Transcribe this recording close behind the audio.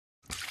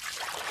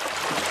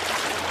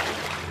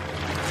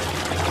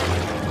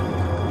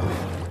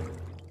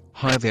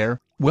Hi there,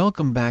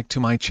 welcome back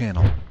to my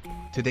channel.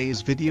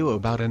 Today's video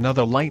about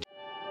another light.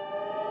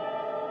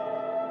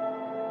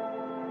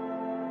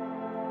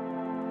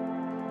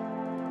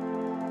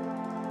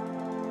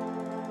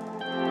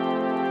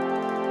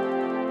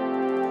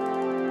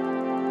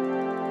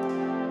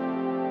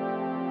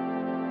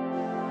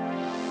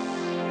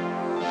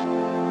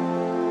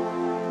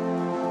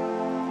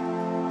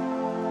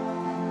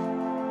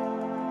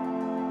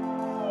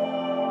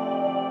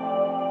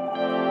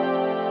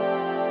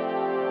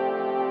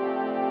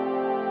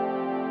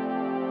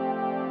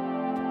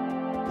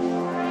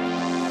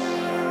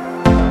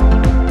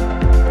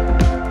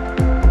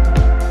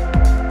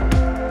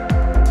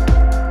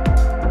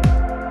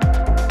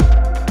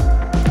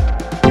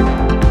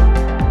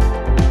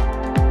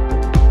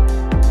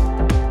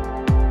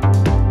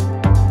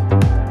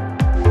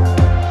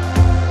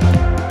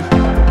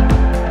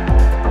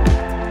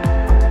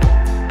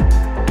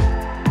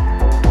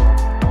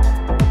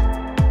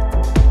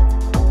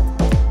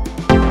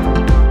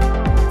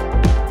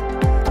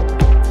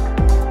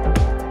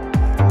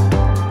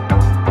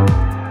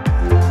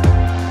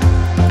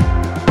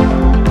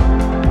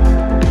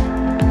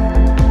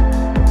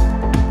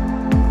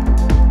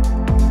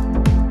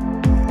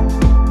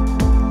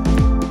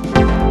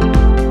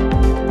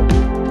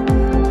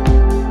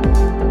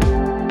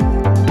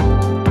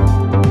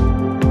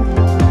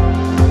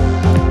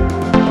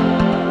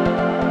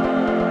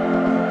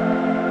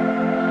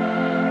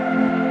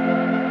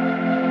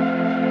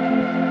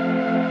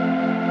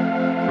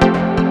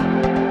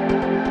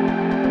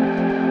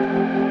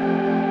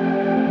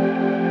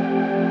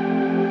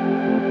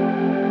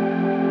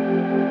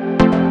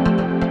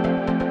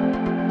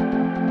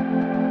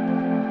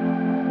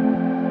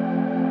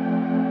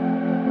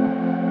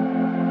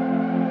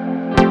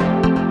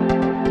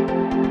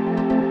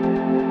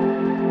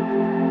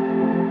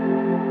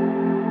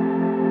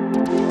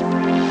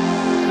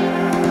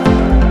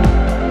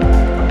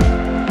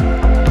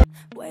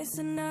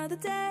 Another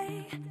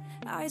day,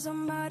 eyes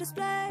on my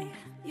display.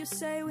 You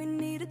say we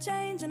need a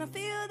change, and I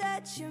feel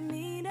that you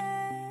mean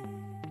it.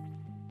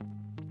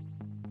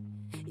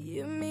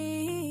 You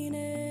mean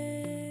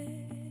it.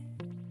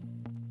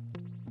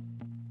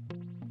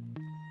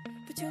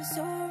 But you're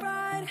so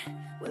right,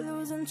 we're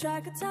losing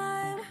track of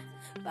time,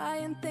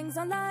 buying things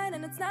online,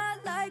 and it's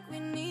not like we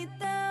need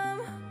them.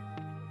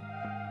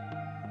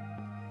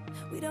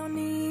 We don't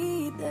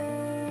need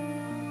them.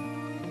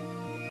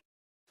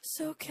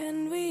 So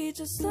can we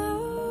just slow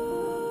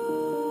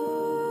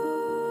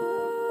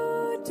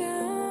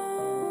down?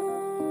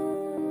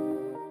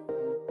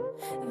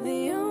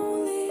 The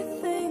only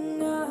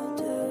thing I'll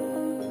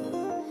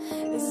do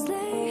is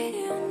lay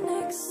here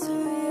next to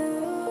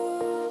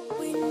you.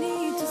 We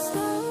need to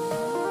slow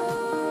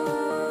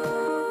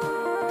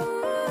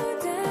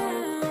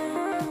down.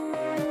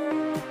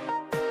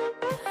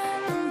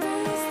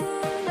 Embrace the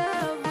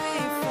love we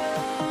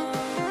found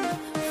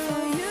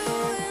for you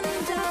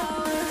and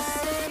our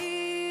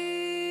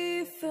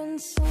safe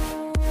and sound.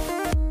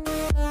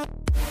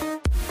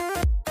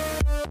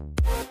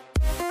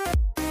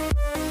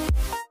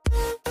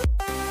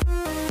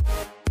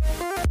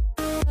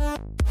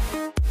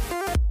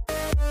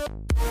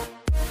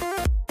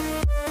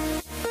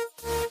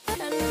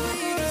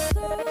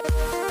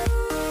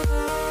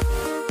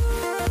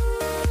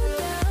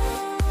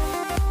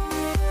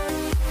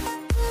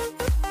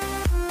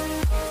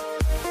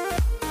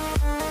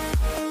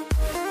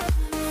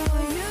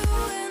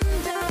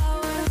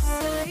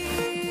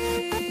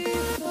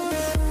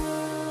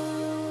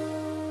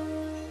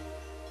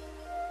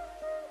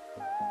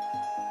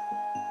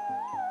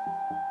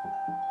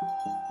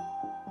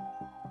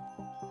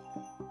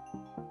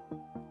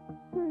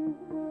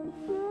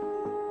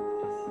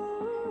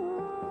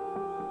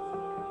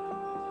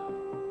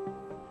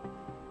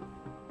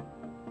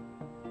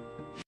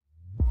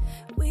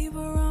 We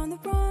were on the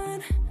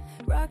run,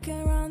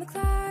 rocking around the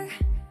clock.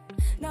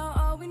 Now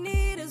all we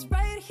need is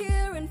right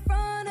here in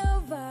front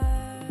of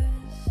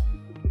us.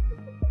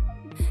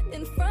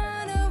 In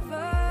front of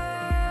us.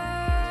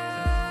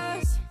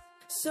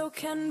 So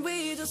can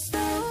we just slow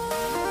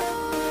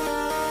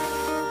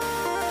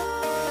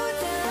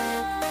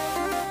down?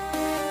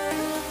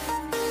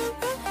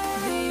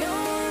 The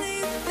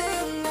only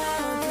thing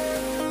I'll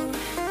do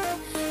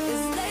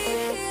is lay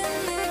here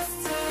next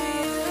to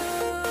you.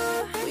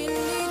 We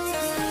need to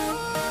slow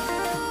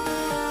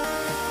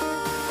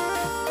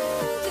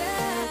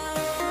down.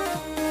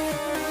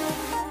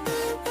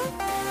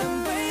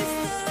 Embrace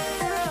the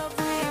love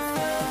we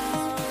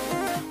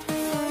found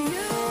for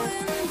you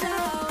and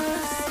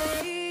our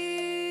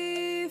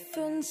safe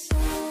and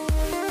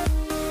sound.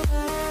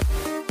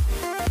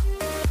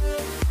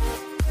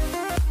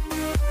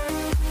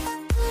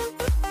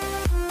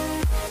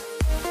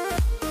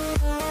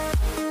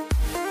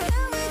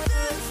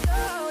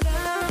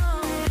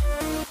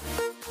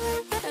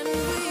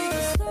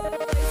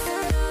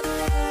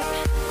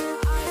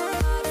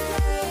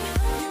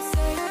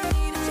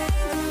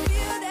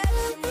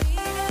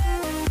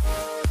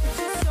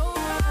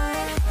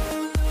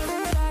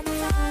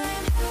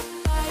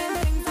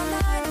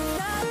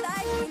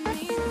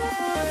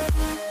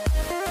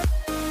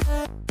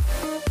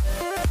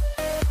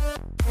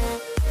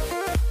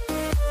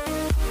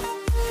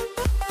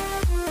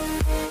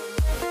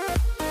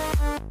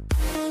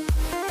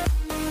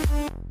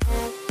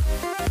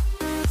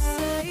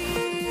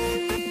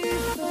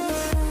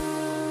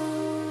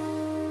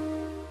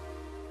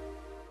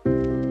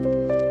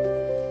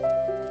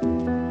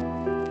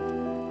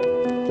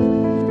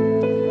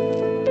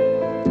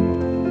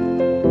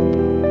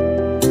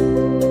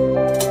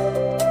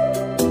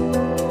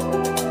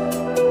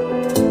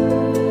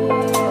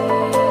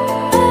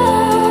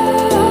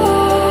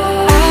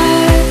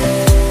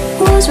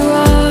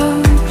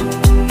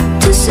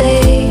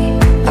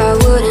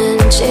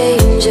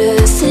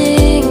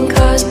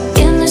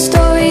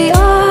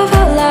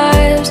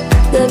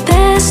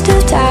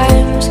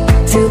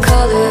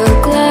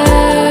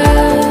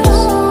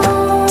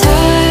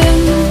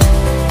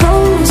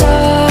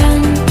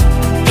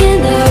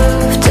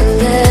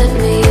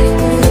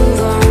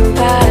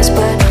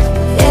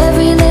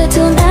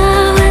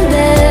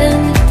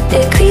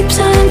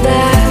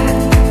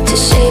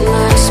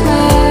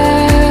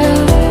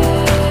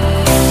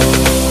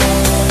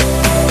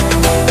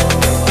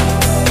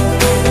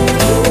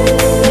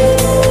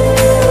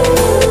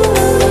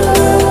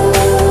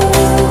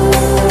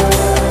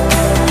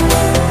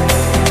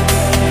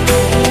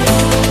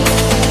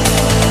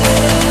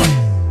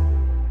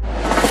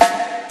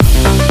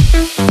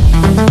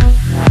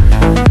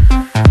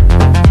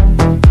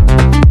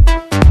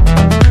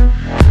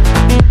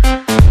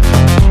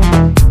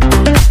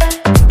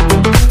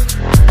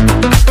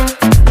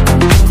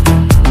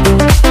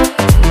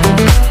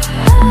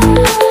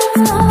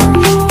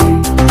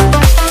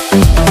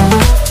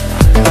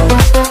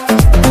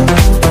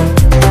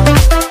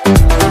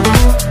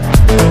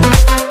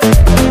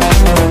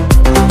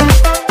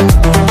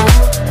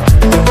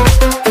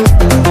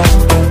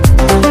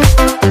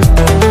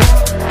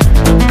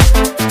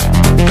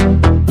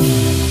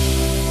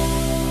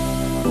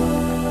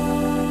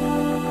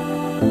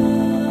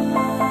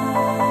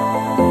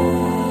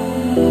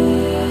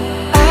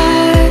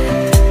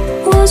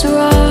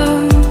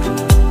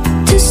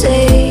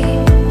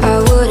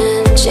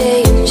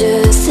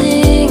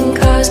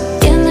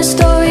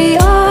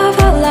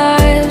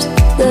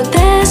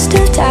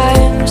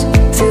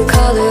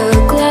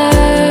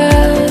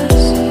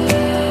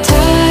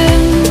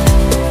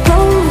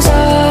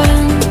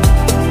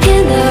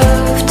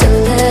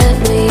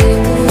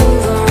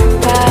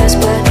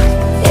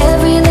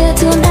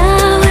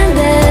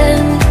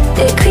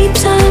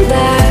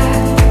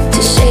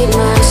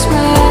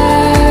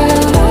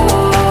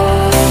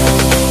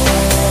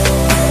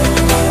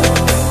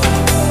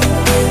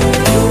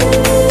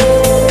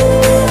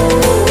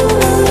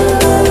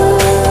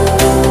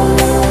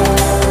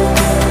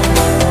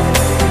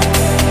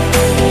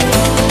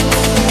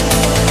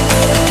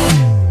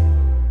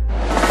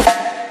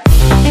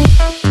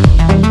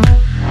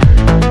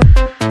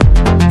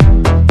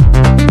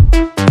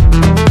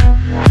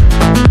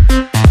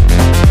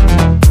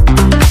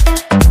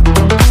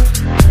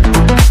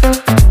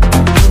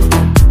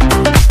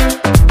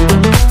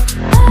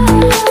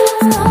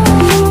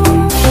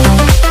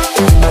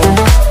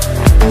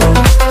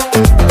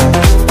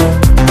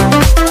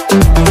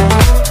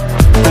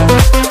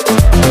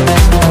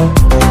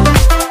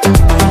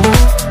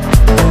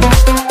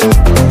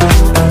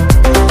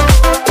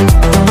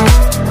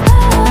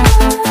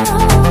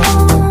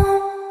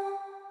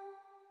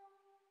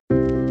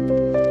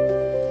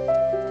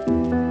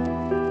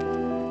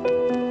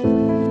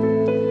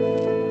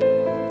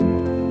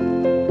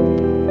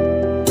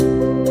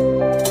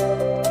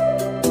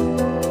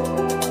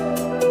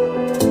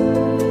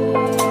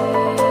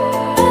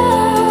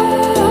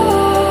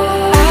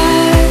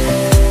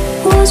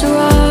 was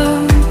right.